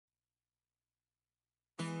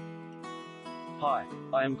Hi,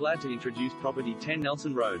 I am glad to introduce property 10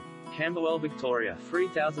 Nelson Road, Camberwell, Victoria,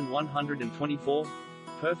 3124.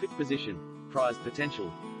 Perfect position. Prized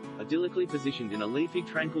potential. Idyllically positioned in a leafy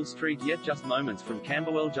tranquil street yet just moments from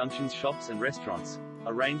Camberwell Junction's shops and restaurants,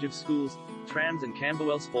 a range of schools, trams and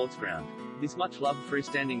Camberwell Sports Ground. This much-loved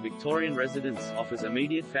freestanding Victorian residence offers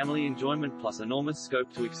immediate family enjoyment plus enormous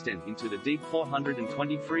scope to extend into the deep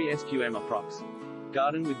 423 sqm approx.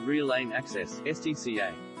 Garden with rear lane access,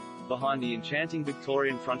 STCA. Behind the enchanting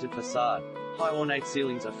Victorian fronted facade, high ornate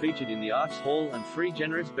ceilings are featured in the arched hall and three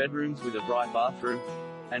generous bedrooms with a bright bathroom,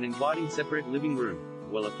 an inviting separate living room,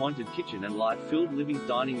 well-appointed kitchen and light-filled living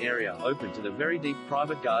dining area open to the very deep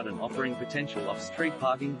private garden offering potential off-street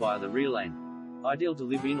parking via the rear lane. Ideal to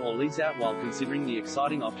live in or lease out while considering the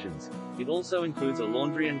exciting options. It also includes a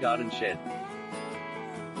laundry and garden shed.